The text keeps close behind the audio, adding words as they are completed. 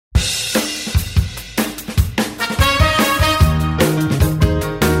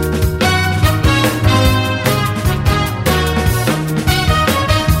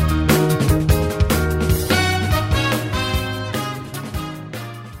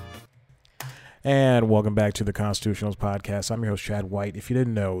And welcome back to the Constitutionals Podcast. I'm your host, Chad White. If you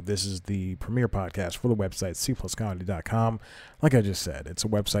didn't know, this is the premier podcast for the website, cpluscomedy.com. Like I just said, it's a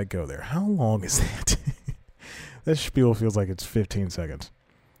website. Go there. How long is that? This spiel feels like it's 15 seconds.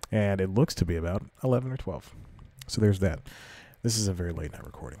 And it looks to be about 11 or 12. So there's that. This is a very late night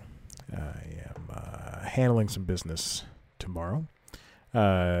recording. I am handling some business tomorrow.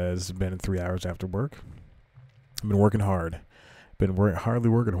 This has been 3 hours after work. I've been working hard. Hardly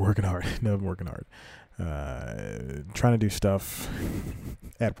working or working hard. No, I'm working hard. Trying to do stuff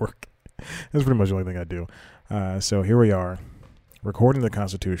at work. That's pretty much the only thing I do. So here we are, recording the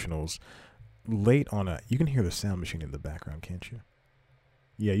Constitutionals late on a... You can hear the sound machine in the background, can't you?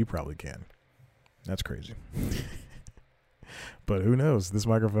 Yeah, you probably can. That's crazy. But who knows? This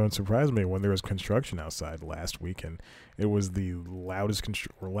microphone surprised me when there was construction outside last week, and it was the loudest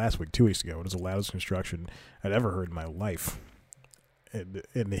last week, 2 weeks ago, it was the loudest construction I'd ever heard in my life. And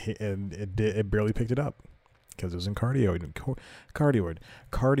it barely picked it up because it was in Cardioid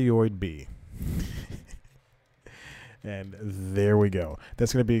B. And there we go.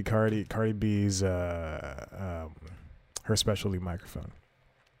 That's going to be Cardi B's her specialty microphone.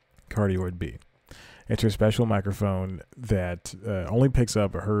 Cardioid B. It's her special microphone that only picks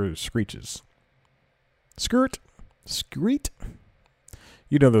up her screeches. Skirt, screet.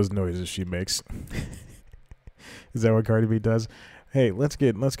 You know those noises she makes. Is that what Cardi B does? Hey, let's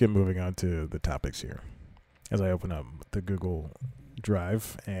get moving on to the topics here. As I open up the Google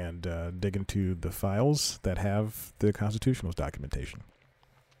Drive and dig into the files that have the Constitutionals documentation.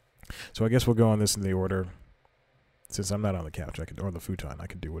 So I guess we'll go on this in the order. Since I'm not on the couch, or the futon, I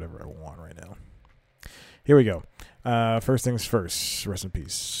can do whatever I want right now. Here we go. First things first. Rest in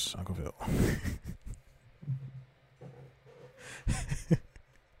peace, Uncle Phil.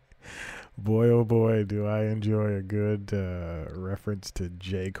 Boy, oh boy, do I enjoy a good reference to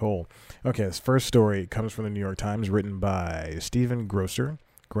J. Cole. Okay, this first story comes from the New York Times, written by Stephen Grosser,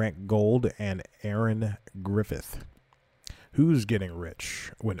 Grant Gold, and Aaron Griffith. Who's getting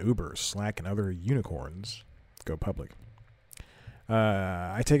rich when Uber, Slack, and other unicorns go public?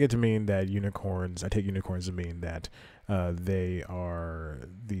 I take it to mean that unicorns to mean that they are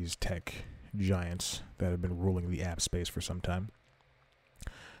these tech giants that have been ruling the app space for some time.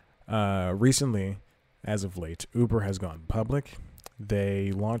 Recently, as of late, Uber has gone public.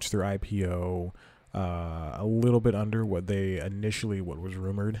 They launched their IPO a little bit under what was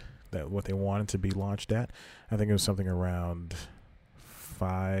rumored that what they wanted to be launched at. I think it was something around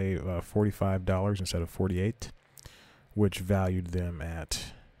 $45 instead of $48, which valued them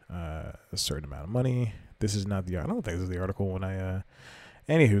at a certain amount of money. This is not I don't think this is the article when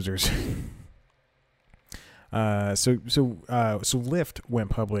any Hoosers. So Lyft went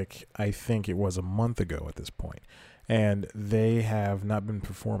public, I think it was a month ago at this point, and they have not been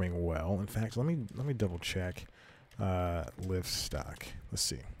performing well. In fact, let me double check Lyft stock. Let's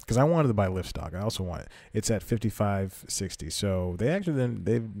see, because I wanted to buy Lyft stock. I also want it. It's at 55.60. So they actually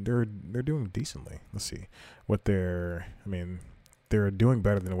they're doing decently. Let's see what they're doing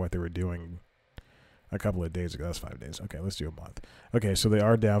better than what they were doing a couple of days ago. That's 5 days. Okay, let's do a month. Okay, so they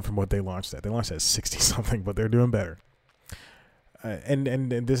are down from what they launched at. They launched at 60 something, but they're doing better. And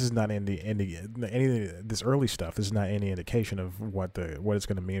this is not this early stuff. This is not any indication of what it's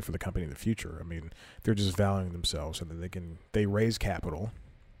going to mean for the company in the future. I mean, they're just valuing themselves so that they raise capital,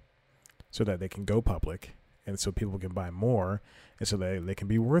 so that they can go public, and so people can buy more, and so that they can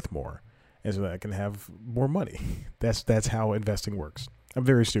be worth more, and so that I can have more money. That's how investing works. I'm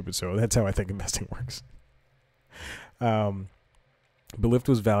very stupid, so that's how I think investing works. But Lyft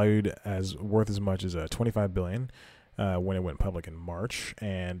was valued as worth as much as $25 billion when it went public in March,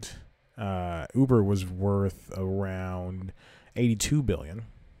 and Uber was worth around $82 billion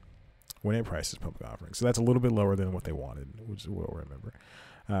when it priced its public offering. So that's a little bit lower than what they wanted, which is what I remember.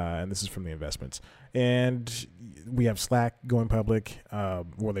 And this is from the investments. And we have Slack going public,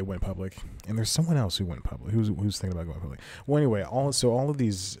 they went public, and there's someone else who went public. Who's thinking about going public? Well, anyway, all this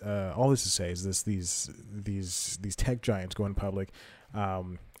to say is these tech giants going public,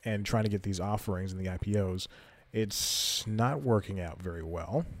 and trying to get these offerings and the IPOs. It's not working out very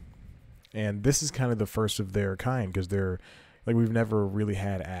well, and this is kind of the first of their kind because we've never really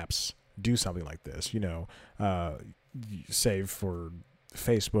had apps do something like this. Save for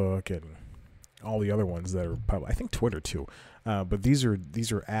Facebook and all the other ones that are public. I think Twitter too. But these are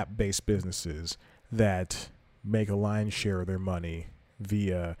app-based businesses that make a lion's share of their money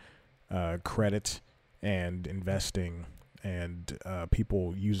via credit and investing and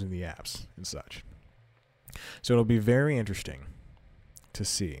people using the apps and such. So it'll be very interesting to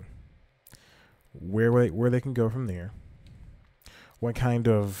see where they can go from there, what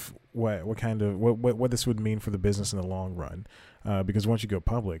this would mean for the business in the long run, because once you go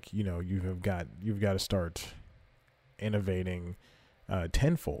public, you've got to start innovating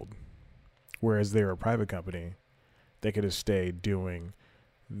tenfold. Whereas they're a private company, they could have stayed doing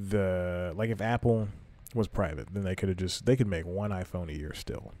if Apple was private, then they could make one iPhone a year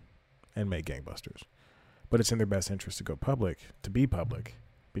still and make gangbusters. But it's in their best interest to be public,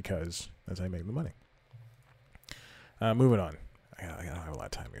 because that's how you make the money. Moving on. I don't have a lot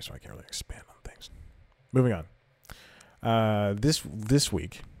of time here, so I can't really expand on things. Moving on. This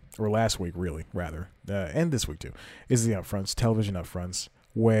week, or last week really, rather, and this week too, is the upfronts, television upfronts,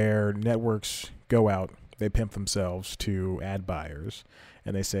 where networks go out, they pimp themselves to ad buyers,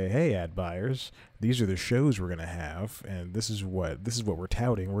 and they say, hey, ad buyers, these are the shows we're going to have, and this is what we're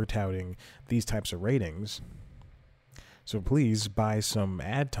touting. We're touting these types of ratings, so please buy some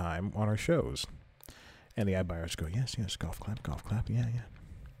ad time on our shows. And the ad buyers go, yes, golf clap, yeah.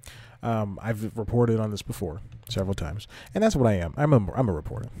 I've reported on this before several times, and that's what I am. I'm a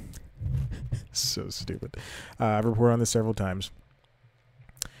reporter. So stupid. I've reported on this several times.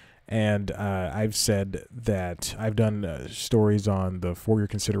 And I've said that I've done stories on the For Your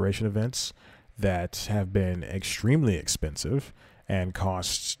Consideration events that have been extremely expensive and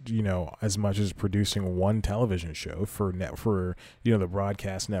cost, as much as producing one television show for the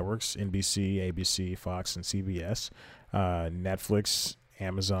broadcast networks, NBC, ABC, Fox, and CBS, Netflix,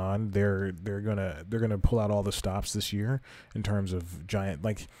 Amazon. They're gonna pull out all the stops this year in terms of giant.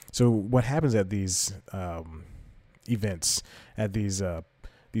 So what happens at these events, at these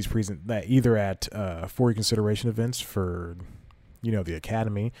either at For Your Consideration events for the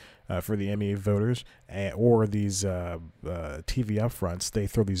Academy, for the Emmy voters, or these TV upfronts, they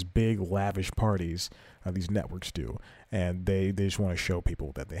throw these big lavish parties, these networks do, and they just want to show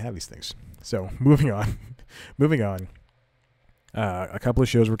people that they have these things. So moving on, a couple of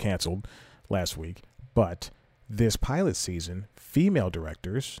shows were canceled last week, but this pilot season, female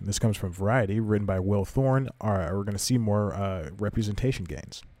directors, and this comes from Variety, written by Will Thorne, are going to see more representation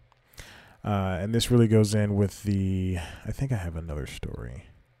gains. And this really goes in with I think I have another story.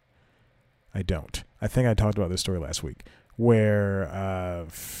 I don't. I think I talked about this story last week, where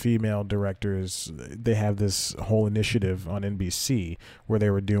female directors, they have this whole initiative on NBC where they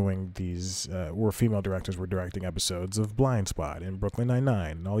were doing these, where female directors were directing episodes of Blind Spot and Brooklyn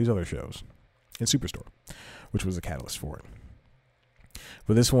Nine-Nine and all these other shows, and Superstore, which was the catalyst for it.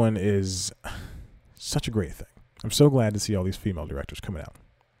 But this one is such a great thing. I'm so glad to see all these female directors coming out,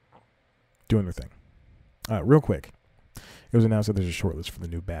 doing their thing. Real quick, it was announced that there's a shortlist for the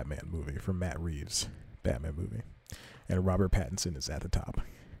new Batman movie, from Matt Reeves' Batman movie, and Robert Pattinson is at the top.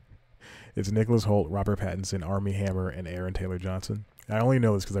 It's Nicholas Hoult, Robert Pattinson, Armie Hammer, and Aaron Taylor Johnson. I only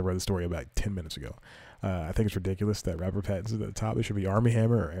know this because I read the story about 10 minutes ago. I think it's ridiculous that Robert Pattinson is at the top. It should be Armie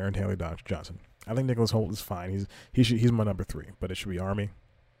Hammer or Aaron Taylor Johnson. I think Nicholas Hoult is fine. He's my number 3, but it should be Armie,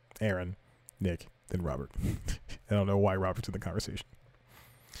 Aaron, Nick, then Robert. I don't know why Robert's in the conversation.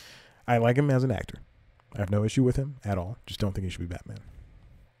 I like him as an actor. I have no issue with him at all. Just don't think he should be Batman.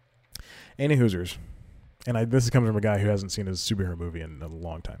 Any Hoosers. And this comes from a guy who hasn't seen a superhero movie in a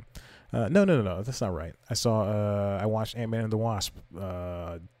long time. No. That's not right. I watched Ant-Man and the Wasp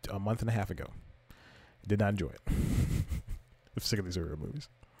a month and a half ago. Did not enjoy it. I'm sick of these superhero movies.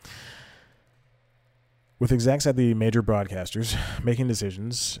 With execs at the major broadcasters making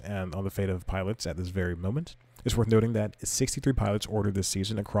decisions on the fate of pilots at this very moment, it's worth noting that 63 pilots ordered this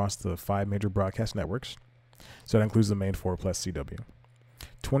season across the 5 major broadcast networks. So that includes the main 4 plus CW.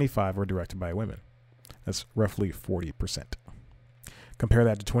 25 were directed by women. That's roughly 40%. Compare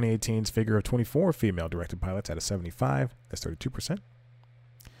that to 2018's figure of 24 female directed pilots out of 75. That's 32%.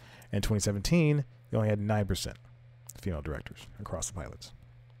 In 2017, they only had 9% female directors across the pilots.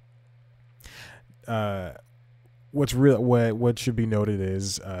 What should be noted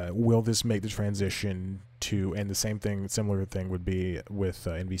is, will this make the transition to, and similar thing would be with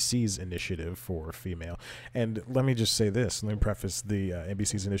NBC's initiative for female. And let me just say this, let me preface the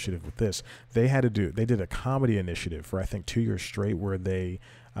NBC's initiative with this. They did a comedy initiative for I think 2 years straight where they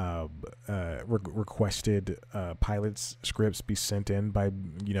requested pilots scripts be sent in by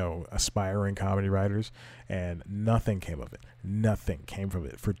aspiring comedy writers, and nothing came of it. Nothing came from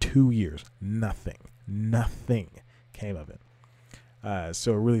it for 2 years. Nothing came of it.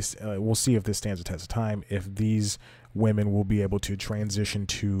 So really, we'll see if this stands the test of time, if these women will be able to transition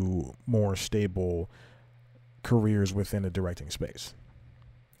to more stable careers within a directing space.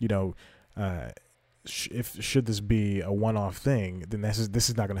 Should this be a one-off thing, then this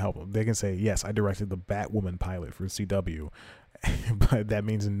is not going to help them. They can say, yes, I directed the Batwoman pilot for CW, but that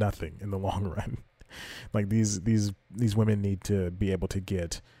means nothing in the long run. Like these women need to be able to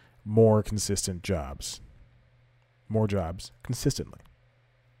get more consistent jobs. More jobs consistently.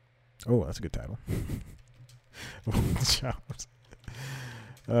 Oh, that's a good title. Jobs.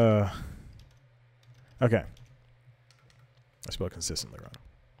 Okay. I spelled consistently wrong.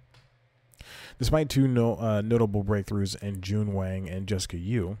 Despite two notable breakthroughs in June Wang and Jessica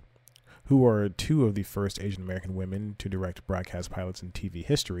Yu, who are two of the first Asian American women to direct broadcast pilots in TV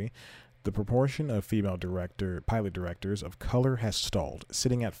history, the proportion of female pilot directors of color has stalled,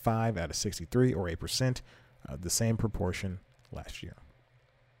 sitting at 5 out of 63, or 8%, the same proportion last year.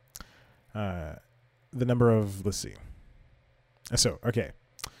 The number of, let's see.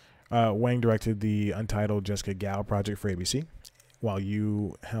 Wang directed the untitled Jessica Gao project for ABC, while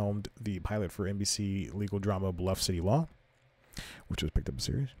Yu helmed the pilot for NBC legal drama Bluff City Law, which was picked up a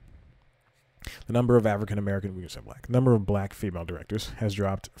series. The number of number of black female directors has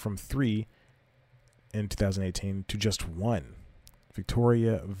dropped from 3 in 2018 to just 1.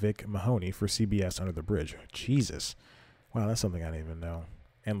 Victoria Vic Mahoney for CBS Under the Bridge. Jesus. Wow, that's something I didn't even know.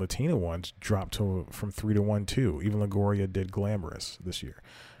 And Latina ones dropped from 3 to 1 too. Even LaGuardia did Glamorous this year.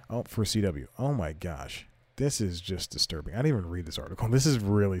 Oh, for CW. Oh my gosh. This is just disturbing. I didn't even read this article. This is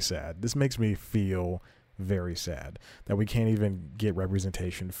really sad. This makes me feel very sad that we can't even get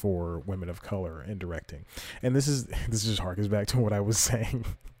representation for women of color in directing. And this just harkens back to what I was saying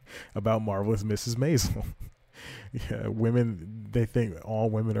about Marvelous Mrs. Maisel. Yeah, women, they think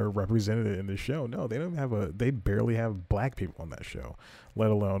all women are represented in the show. No, they barely have black people on that show, let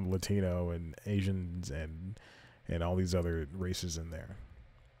alone Latino and Asians and all these other races in there.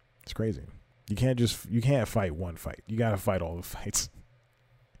 It's crazy. You can't fight one fight. You got to fight all the fights.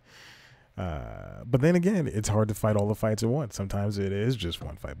 But then again, it's hard to fight all the fights at once. Sometimes it is just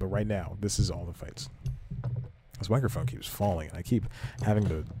one fight. But right now, this is all the fights. This microphone keeps falling, and I keep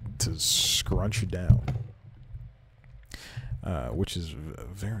having to scrunch it down, which is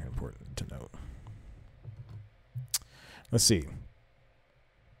very important to note. Let's see.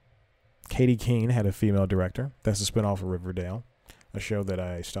 Katie Keene had a female director. That's a spinoff of Riverdale, a show that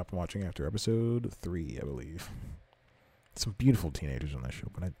I stopped watching after episode 3, I believe. Some beautiful teenagers on that show,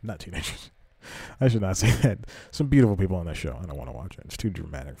 but not teenagers. I should not say that. Some beautiful people on that show. I don't want to watch it. It's too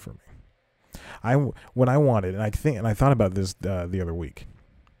dramatic for me. What I wanted, and I thought about this the other week,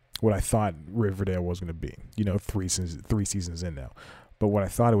 what I thought Riverdale was going to be. 3 seasons in now. But what I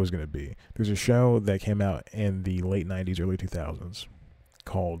thought it was going to be, there's a show that came out in the late 90s, early 2000s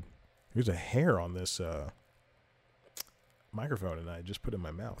called, there's a hair on this microphone, and I just put it in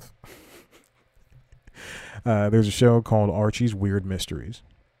my mouth. There's a show called Archie's Weird Mysteries,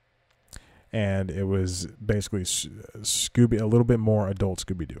 and it was basically a little bit more adult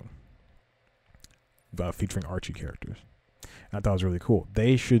Scooby-Doo, featuring Archie characters. And I thought it was really cool.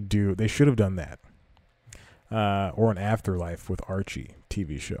 They should have done that, or an Afterlife with Archie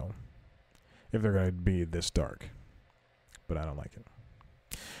TV show, if they're going to be this dark. But I don't like it.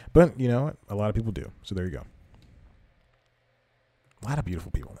 But you know what? A lot of people do. So there you go. A lot of beautiful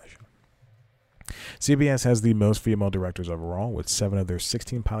people in that show. CBS has the most female directors overall, with 7 of their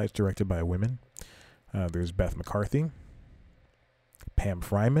 16 pilots directed by women. There's Beth McCarthy, Pam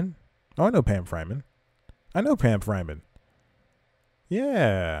Fryman. Oh, I know Pam Fryman.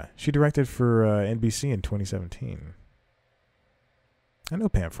 Yeah, she directed for NBC in 2017. I know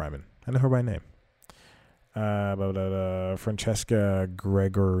Pam Fryman. I know her by name. Francesca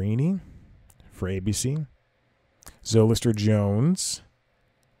Gregorini for ABC. Zoe Lister-Jones.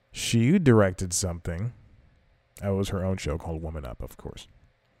 She directed something. That was her own show called Woman Up, of course.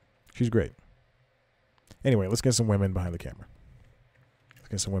 She's great. Anyway, let's get some women behind the camera. Let's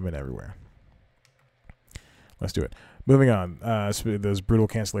get some women everywhere. Let's do it. Moving on. Those brutal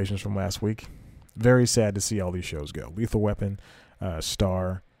cancellations from last week. Very sad to see all these shows go. Lethal Weapon,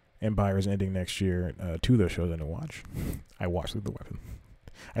 Star, Empire's ending next year. 2 of those shows I didn't watch. I watched Lethal Weapon.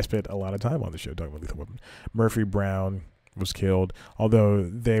 I spent a lot of time on the show talking about Lethal Weapon. Murphy Brown was killed, although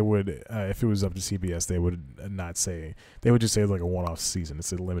they would, if it was up to CBS, they would not say, they would just say it's like a one-off season.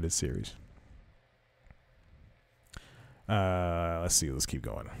 It's a limited series. Let's see, let's keep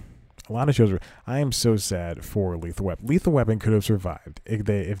going. A lot of shows I am so sad for Lethal Weapon. Lethal Weapon could have survived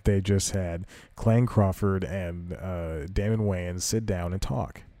if they just had Clayne Crawford and Damon Wayans sit down and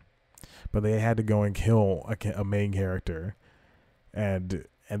talk. But they had to go and kill a main character, and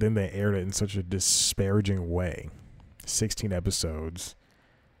then they aired it in such a disparaging way. 16 episodes,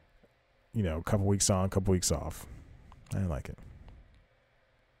 a couple weeks on, a couple weeks off. I didn't like it.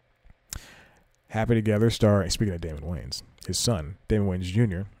 Happy Together star, speaking of Damon Wayans, his son, Damon Wayans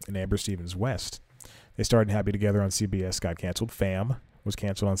Jr., and Amber Stevens West. They started Happy Together on CBS, got canceled. Fam was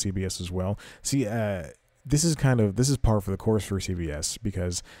canceled on CBS as well. See, this is par for the course for CBS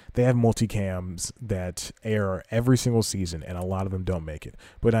because they have multicams that air every single season, and a lot of them don't make it.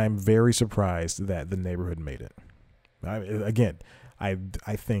 But I'm very surprised that The Neighborhood made it. I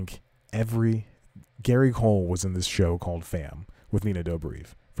think Gary Cole was in this show called Fam with Nina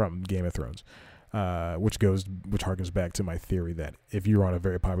Dobrev from Game of Thrones, which harkens back to my theory that if you're on a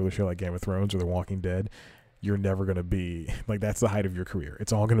very popular show like Game of Thrones or The Walking Dead, you're never going to be, like, that's the height of your career.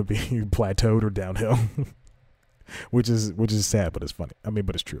 It's all going to be plateaued or downhill, which is sad, but it's funny. I mean,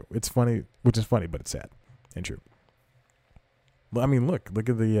 but it's true. It's funny, which is funny, but it's sad and true. Well, I mean, look at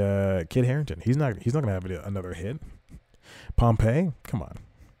the Kid Harington. He's not going to have another hit. Pompeii, come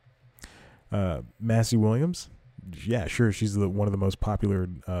on. Massey Williams, yeah, sure, she's one of the most popular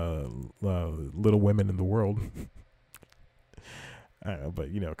little women in the world. But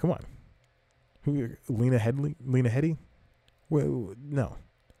come on. Who? Lena Headey? Well, no,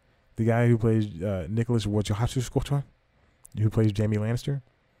 the guy who plays Nicholas Wojciechowski, who plays Jaime Lannister.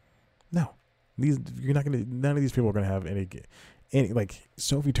 No, none of these people are gonna have any like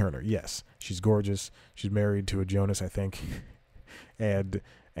Sophie Turner. Yes, she's gorgeous. She's married to a Jonas, I think, and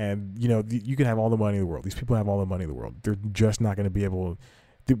you can have all the money in the world. These people have all the money in the world. They're just not going to be able,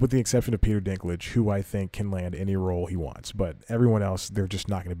 with the exception of Peter Dinklage, who I think can land any role he wants. But everyone else, they're just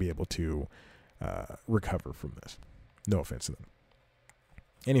not going to be able to recover from this. No offense to them.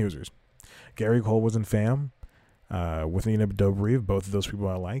 Any Hoosiers. Gary Cole was in Fam with Nina Dobrev. Both of those people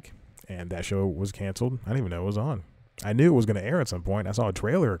I like. And that show was canceled. I didn't even know it was on. I knew it was going to air at some point. I saw a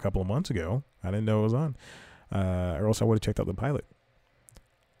trailer a couple of months ago. I didn't know it was on. Or else I would have checked out the pilot.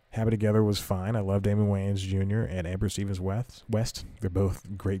 Happy Together was fine. I love Damon Wayans Jr. and Amber Stevens West. They're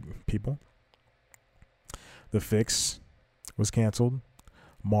both great people. The Fix was canceled.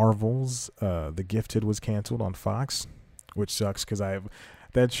 Marvel's The Gifted was canceled on Fox, which sucks because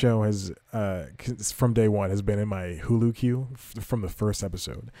that show has from day one has been in my Hulu queue from the first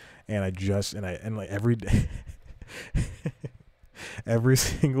episode, and like every day, every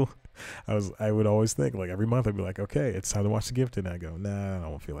single. I would always think, like, every month I'd be like, okay, it's time to watch The Gifted. And I go, nah, I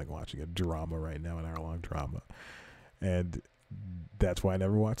don't feel like watching a drama right now, an hour-long drama. And that's why I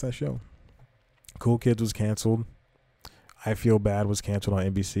never watched that show. Cool Kids was canceled. I Feel Bad was canceled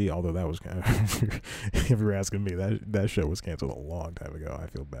on NBC, although that was kind of, if you're asking me, that show was canceled a long time ago. I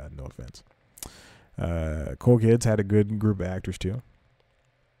Feel Bad, no offense. Cool Kids had a good group of actors, too.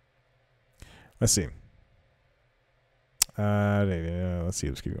 Let's see. Let's see.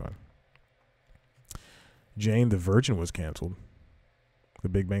 Let's keep going. Jane the Virgin was canceled. The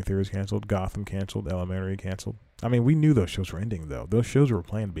Big Bang Theory was canceled. Gotham canceled. Elementary canceled. I mean, we knew those shows were ending, though. Those shows were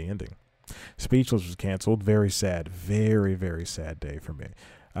planned to be ending. Speechless was canceled. Very sad. Very, very sad day for me.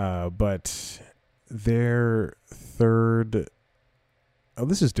 But their third... Oh,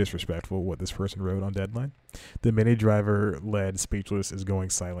 this is disrespectful, what this person wrote on Deadline. The Mini Driver-led Speechless is going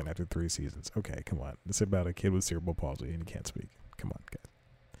silent after 3 seasons. Okay, come on. It's about a kid with cerebral palsy and he can't speak. Come on, guys.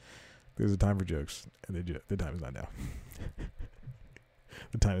 There's a time for jokes, and the time is not now.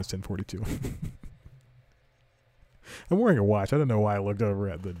 The time is 10:42. I'm wearing a watch. I don't know why I looked over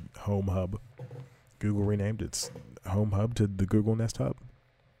at the Home Hub. Google renamed its Home Hub to the Google Nest Hub.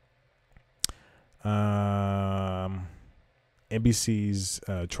 NBC's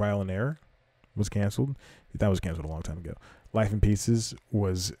Trial and Error was canceled. That was canceled a long time ago. Life in Pieces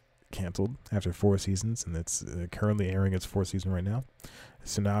was canceled after 4 seasons, and it's currently airing its 4th season right now.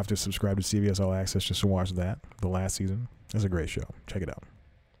 So now I have to subscribe to CBS All Access just to watch that. The last season. It's a great show. Check it out.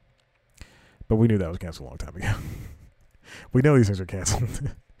 But we knew that was canceled a long time ago. We know these things are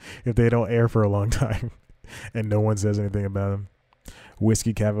canceled if they don't air for a long time and no one says anything about them.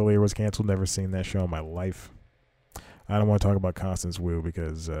 Whiskey Cavalier was canceled. Never seen that show in my life. I don't want to talk about Constance Wu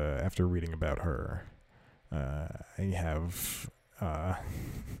because after reading about her, I have... I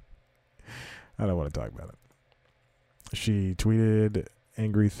don't want to talk about it. She tweeted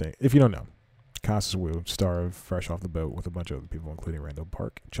angry thing. If you don't know, Constance Wu, star of Fresh Off the Boat with a bunch of other people, including Randall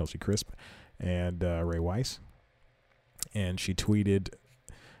Park, Chelsea Crisp, and Ray Weiss. And she tweeted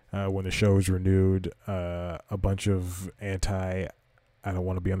when the show was renewed a bunch of I don't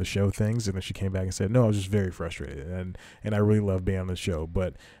want to be on the show things, and then she came back and said, no, I was just very frustrated, and I really love being on the show,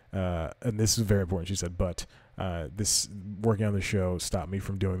 but and this is very important, she said, but this working on the show stopped me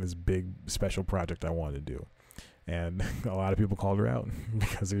from doing this big special project I wanted to do. And a lot of people called her out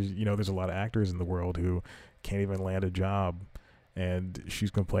because there's a lot of actors in the world who can't even land a job, and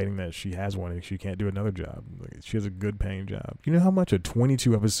she's complaining that she has one and she can't do another job. She has a good paying job. You know how much a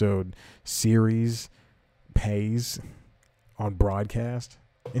 22 episode series pays on broadcast?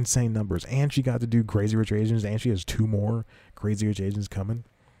 Insane numbers. And she got to do Crazy Rich Asians, and she has 2 more Crazy Rich Asians coming.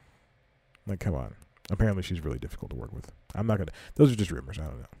 Like, come on. Apparently she's really difficult to work with. I'm not going to... Those are just rumors. I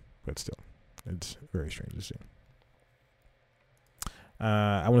don't know. But still, it's very strange to see.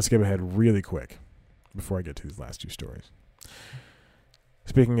 I want to skip ahead really quick before I get to these last 2 stories.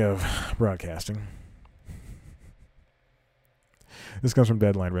 Speaking of broadcasting, this comes from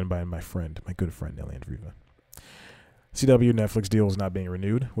Deadline, written by my good friend, Nelly Andriva. CW Netflix deal is not being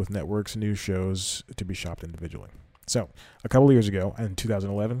renewed, with networks' new shows to be shopped individually. So, a couple of years ago, in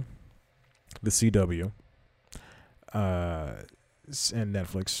 2011, the CW and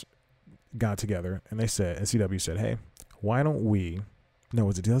Netflix got together, and CW said, hey, why don't we... No,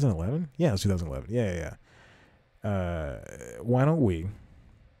 was it 2011? Yeah, it was 2011. Yeah. Why don't we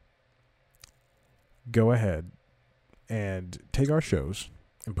go ahead and take our shows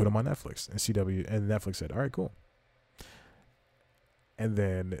and put them on Netflix? And Netflix said, all right, cool. And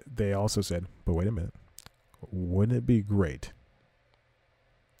then they also said, but wait a minute, wouldn't it be great?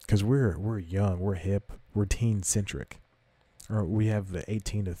 Because we're young, we're hip, we're teen-centric. Or we have the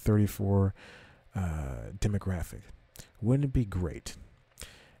 18 to 34 demographic. Wouldn't it be great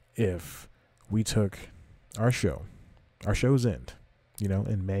if we took our show's end,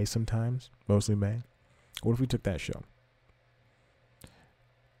 in May sometimes, mostly May. What if we took that show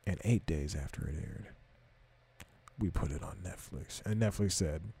and 8 days after it aired, we put it on Netflix? And Netflix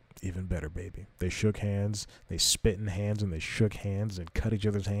said, even better, baby. They shook hands, they spit in hands, and they shook hands and cut each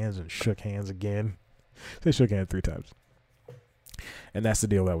other's hands and shook hands again. They shook hands 3 times. And that's the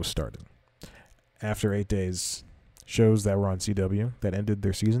deal that was started. After 8 days, shows that were on CW that ended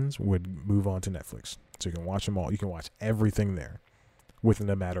their seasons would move on to Netflix. So you can watch them all. You can watch everything there within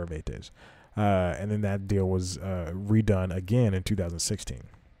a matter of 8 days. And then that deal was redone again in 2016.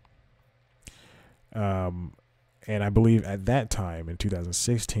 And I believe at that time, in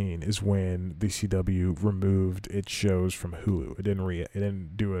 2016, is when the CW removed its shows from Hulu. It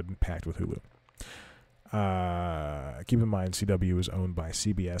didn't do a pact with Hulu. Keep in mind, CW is owned by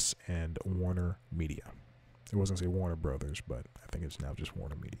CBS and Warner Media. It wasn't say Warner Brothers, but I think it's now just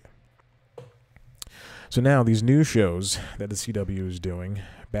Warner Media. So now these new shows that the CW is doing,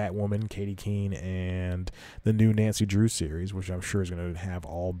 Batwoman, Katie Keene, and the new Nancy Drew series, which I'm sure is going to have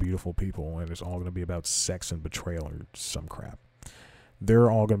all beautiful people, and it's all going to be about sex and betrayal or some crap.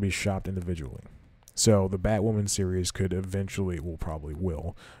 They're all going to be shopped individually. So the Batwoman series could eventually, probably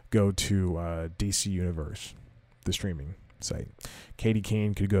will, go to DC Universe, the streaming site. Katie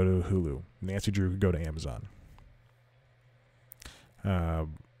Keene could go to Hulu. Nancy Drew could go to Amazon.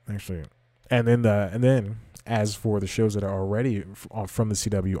 And then as for the shows that are already from the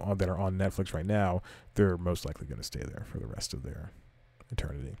CW that are on Netflix right now, they're most likely going to stay there for the rest of their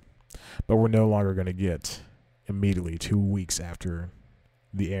eternity. But we're no longer going to get immediately 2 weeks after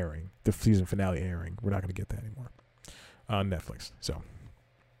the season finale airing. We're not going to get that anymore on Netflix. So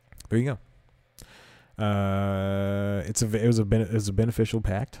there you go. It was a beneficial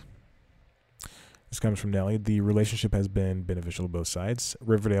pact. This comes from Nelly. The relationship has been beneficial to both sides.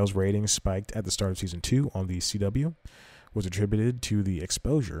 Riverdale's ratings spiked at the start of season 2 on the CW, was attributed to the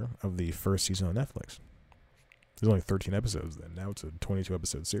exposure of the first season on Netflix. There's only 13 episodes then. Now it's a 22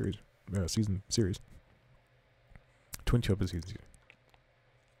 episode series. 22 episode season.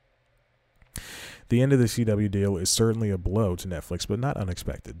 The end of the CW deal is certainly a blow to Netflix, but not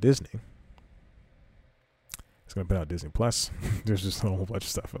unexpected. Disney. It's going to put out Disney Plus. There's just a whole bunch of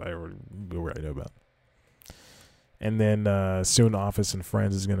stuff that I already know about. And then soon Office and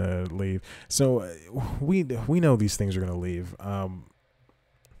Friends is going to leave. So we know these things are going to leave. I'm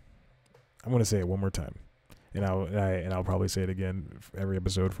going to say it one more time. And I'll probably say it again for every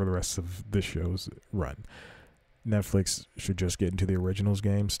episode for the rest of this show's run. Netflix should just get into the originals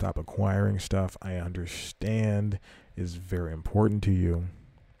game. Stop acquiring stuff. I understand it's very important to you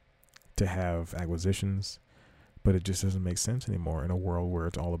to have acquisitions, but it just doesn't make sense anymore in a world where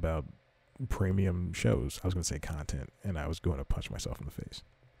it's all about premium shows. I was going to say content, and I was going to punch myself in the face.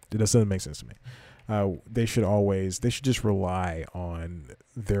 It doesn't make sense to me. They should just rely on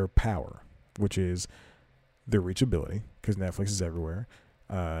their power, which is their reachability, because Netflix is everywhere,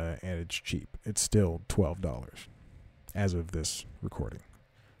 and it's cheap. It's still $12 as of this recording.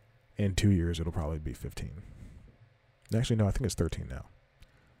 In 2 years, it'll probably be $15. Actually, no, I think it's $13 now.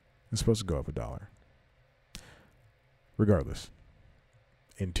 It's supposed to go up $1. Regardless,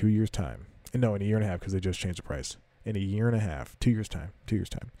 in 2 years' time, in a year and a half, because they just changed the price. In a year and a half, 2 years' time,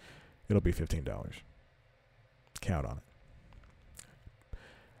 it'll be $15. Count on it.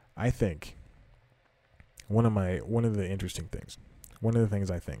 I think one of the things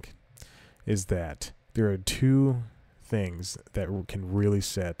I think is that there are two things that can really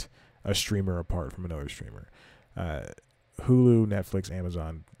set a streamer apart from another streamer. Hulu, Netflix,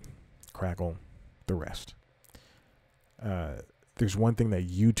 Amazon, Crackle, the rest. There's one thing that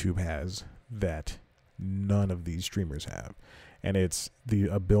YouTube has that none of these streamers have, and it's the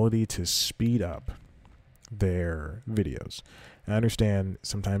ability to speed up their videos. And I understand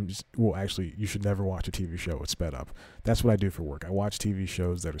sometimes, well, actually, you should never watch a TV show with sped up. That's what I do for work. I watch TV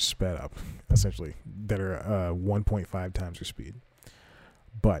shows that are sped up, essentially, that are 1.5 times your speed.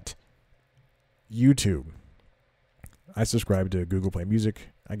 But YouTube, I subscribe to Google Play Music.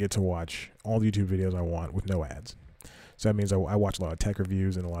 I get to watch all the YouTube videos I want with no ads. So that means I watch a lot of tech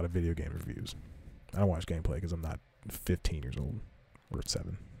reviews and a lot of video game reviews. I don't watch gameplay because I'm not 15 years old or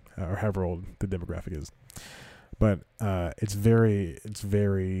 7 or however old the demographic is. But it's very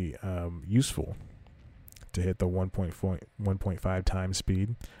useful to hit the 1.5 times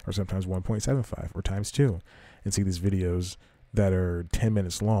speed, or sometimes 1.75 or times 2, and see these videos that are 10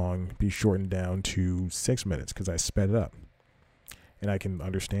 minutes long be shortened down to 6 minutes because I sped it up. And I can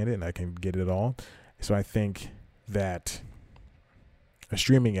understand it and I can get it all. So I think that a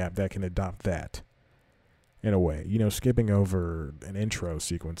streaming app that can adopt that in a way, skipping over an intro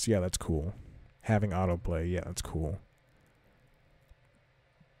sequence, yeah, that's cool. Having autoplay, yeah, that's cool.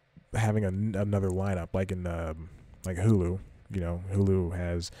 Having another lineup, like in like Hulu, Hulu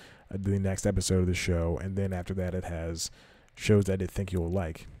has the next episode of the show, and then after that it has shows that it think you'll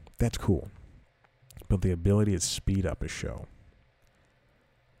like. That's cool. But the ability to speed up a show,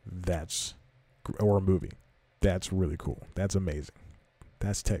 or a movie, that's really cool. That's amazing.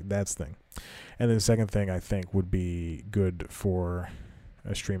 That's thing. And then the second thing I think would be good for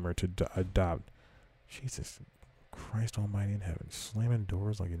a streamer to adopt. Jesus Christ almighty in heaven. Slamming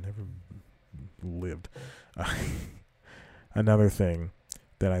doors like you never lived. Another thing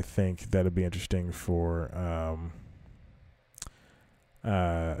that I think that would be interesting for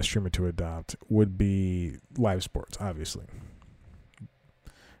a streamer to adopt would be live sports, obviously.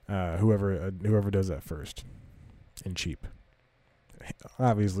 Whoever does that first and cheap.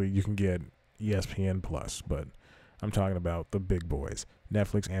 Obviously, you can get ESPN Plus, but I'm talking about the big boys.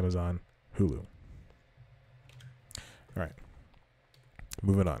 Netflix, Amazon, Hulu. All right.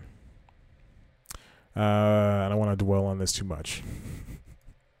 Moving on. I don't want to dwell on this too much.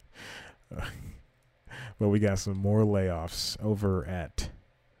 But we got some more layoffs over at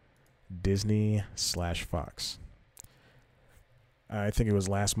Disney/Fox. I think it was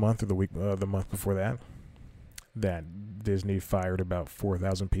last month or the month before that Disney fired about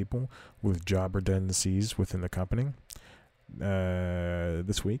 4,000 people with job redundancies within the company.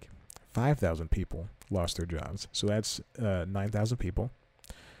 This week, 5,000 people lost their jobs. So that's 9,000 people.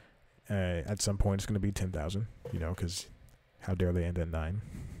 At some point, it's going to be 10,000, because how dare they end at 9?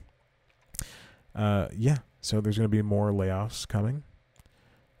 So there's going to be more layoffs coming.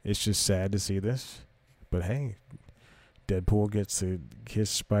 It's just sad to see this. But hey, Deadpool gets to kiss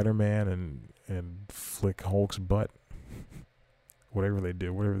Spider-Man and flick Hulk's butt. Whatever they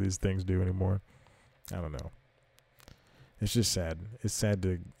do, whatever these things do anymore. I don't know. It's just sad. It's sad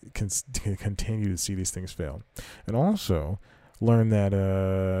to continue to see these things fail. And also learn that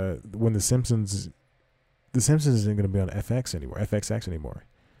when The Simpsons isn't going to be on FXX anymore.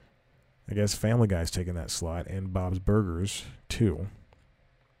 I guess Family Guy's taking that slot, and Bob's Burgers too.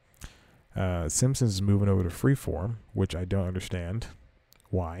 Simpsons is moving over to Freeform, which I don't understand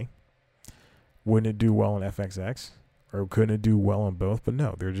why. Wouldn't it do well on FXX, or couldn't it do well on both? But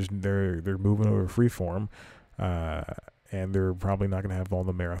no, they're moving over to Freeform, and they're probably not going to have all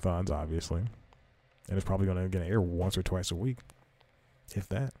the marathons, obviously, and it's probably going to air once or twice a week, if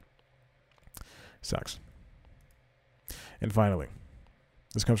that. Sucks. And finally,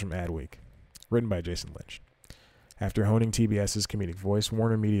 this comes from Adweek, written by Jason Lynch. After honing TBS's comedic voice,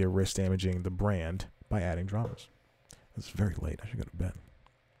 Warner Media risks damaging the brand by adding dramas. It's very late. I should go to bed.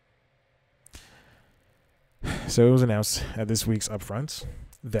 So it was announced at this week's Upfronts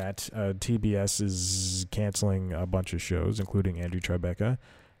that TBS is canceling a bunch of shows, including Andrew Tribeca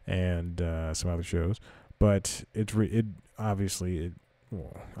and some other shows. But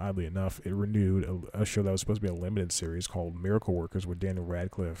oddly enough, it renewed a show that was supposed to be a limited series called Miracle Workers with Daniel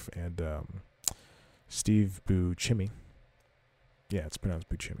Radcliffe and Steve Buscemi. Yeah, it's pronounced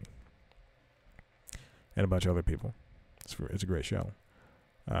Buscemi. And a bunch of other people. It's a great show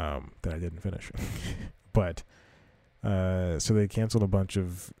that I didn't finish. But so they canceled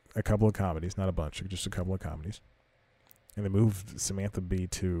a couple of comedies, not a bunch, just a couple of comedies. And they moved Samantha Bee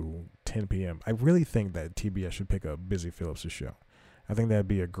to 10 p.m. I really think that TBS should pick up Busy Phillips' show. I think that'd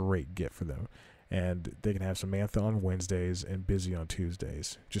be a great get for them. And they can have Samantha on Wednesdays and Busy on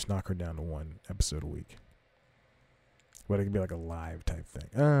Tuesdays. Just knock her down to one episode a week. But it could be like a live type thing.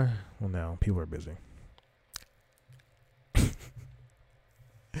 Well, no, people are busy.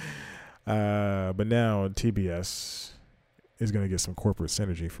 But now TBS is going to get some corporate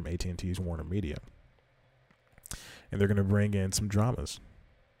synergy from AT&T's Warner Media. And they're going to bring in some dramas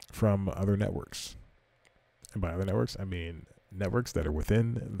from other networks. And by other networks, I mean networks that are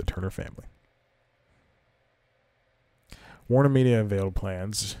within the Turner family. Warner Media unveiled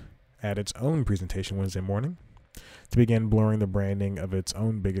plans at its own presentation Wednesday morning to begin blurring the branding of its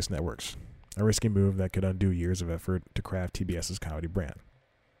own biggest networks, a risky move that could undo years of effort to craft TBS's comedy brand.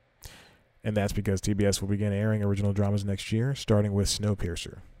 And that's because TBS will begin airing original dramas next year, starting with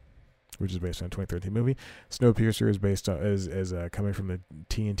Snowpiercer, which is based on a 2013 movie. Snowpiercer is based on is coming from the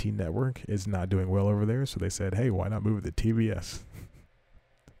TNT network. It's not doing well over there, so they said, "Hey, why not move it to TBS,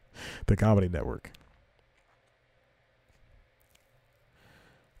 the comedy network?"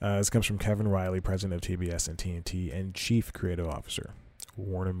 This comes from Kevin Riley, president of TBS and TNT and chief creative officer,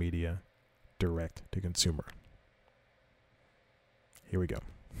 Warner Media, direct to consumer. Here we go.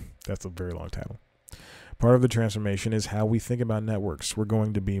 That's a very long title. Part of the transformation is how we think about networks. We're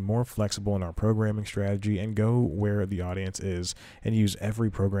going to be more flexible in our programming strategy and go where the audience is and use every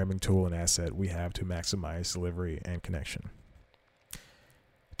programming tool and asset we have to maximize delivery and connection.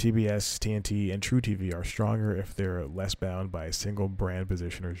 TBS, TNT, and True TV are stronger if they're less bound by a single brand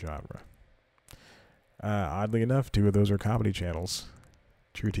position or genre. Oddly enough, two of those are comedy channels,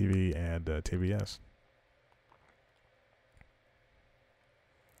 True TV and TBS.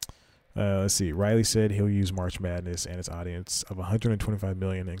 Let's see. Riley said he'll use March Madness and its audience of 125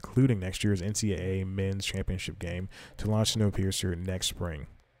 million, including next year's NCAA Men's Championship game, to launch Snowpiercer next spring.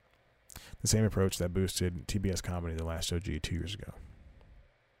 The same approach that boosted TBS comedy The Last OG 2 years ago.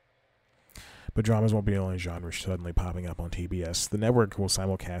 But dramas won't be the only genre suddenly popping up on TBS. The network will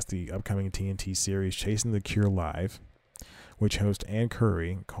simulcast the upcoming TNT series Chasing the Cure Live, which host Ann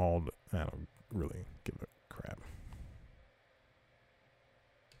Curry called... I don't really give a crap.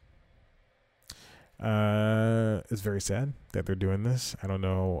 It's very sad that they're doing this. I don't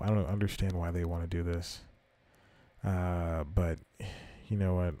know. I don't understand why they want to do this. But you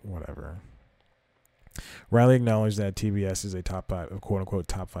know what? Whatever. Riley acknowledged that TBS is a top five, quote unquote,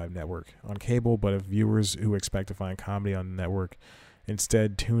 top five network on cable, but if viewers who expect to find comedy on the network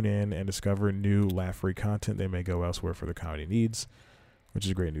instead tune in and discover new laugh-free content, they may go elsewhere for their comedy needs, which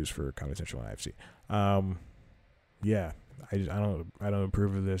is great news for Comedy Central and IFC. Yeah, I don't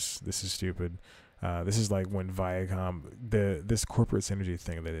approve of this. This is stupid. This is like when Viacom, this corporate synergy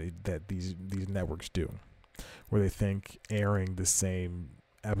thing that these networks do, where they think airing the same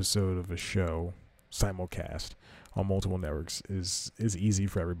episode of a show simulcast on multiple networks is easy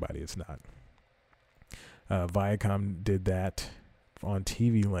for everybody. It's not. Viacom did that on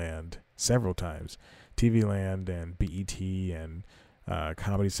TV Land several times. TV Land and BET and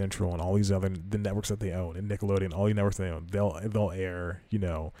Comedy Central and all these the networks that they own, and Nickelodeon, all the networks they own, they'll air,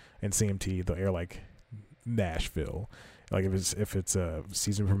 and CMT, they'll air like Nashville. Like if it's a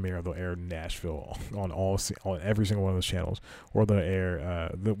season premiere, they'll air Nashville on every single one of those channels, or they'll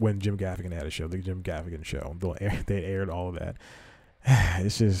air when Jim Gaffigan had a show, the Jim Gaffigan show. They aired all of that.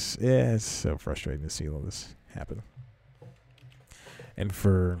 It's just it's so frustrating to see all this happen, and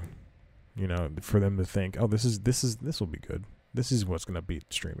for them to think, oh, this will be good. This is what's going to beat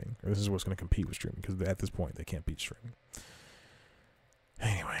streaming, or this is what's going to compete with streaming, because at this point they can't beat streaming.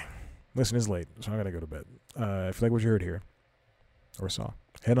 Anyway. Listen, it's late, so I gotta go to bed. If you like what you heard here, or saw,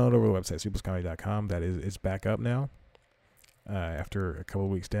 head on over to the website, cpluscomedy.com. It's back up now, after a couple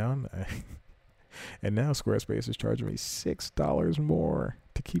of weeks down. And now Squarespace is charging me $6 more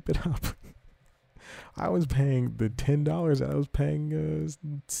to keep it up. I was paying the $10 that I was paying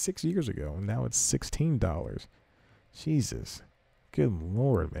 6 years ago, and now it's $16. Jesus. Good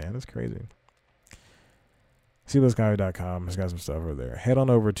Lord, man, that's crazy. cpluscomedy.com has got some stuff over there. Head on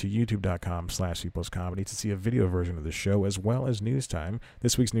over to youtube.com/cpluscomedy to see a video version of the show, as well as News Time.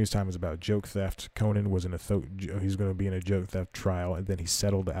 This week's News Time is about joke theft. Conan was he's going to be in a joke theft trial, and then he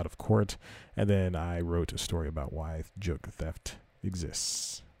settled out of court. And then I wrote a story about why joke theft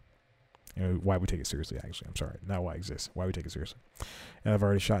exists. And why we take it seriously, actually. I'm sorry. Not why it exists. Why we take it seriously. And I've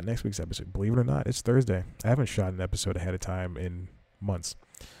already shot next week's episode. Believe it or not, it's Thursday. I haven't shot an episode ahead of time in months.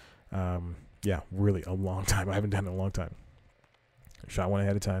 Yeah, really a long time. I haven't done it in a long time. Shot one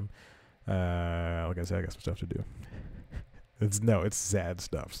ahead of time. Like I said, I got some stuff to do. It's sad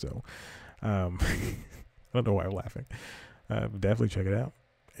stuff. So, I don't know why I'm laughing. Definitely check it out.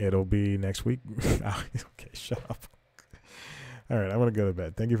 It'll be next week. Okay, shut up. All right, I'm going to go to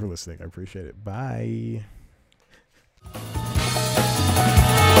bed. Thank you for listening. I appreciate it. Bye.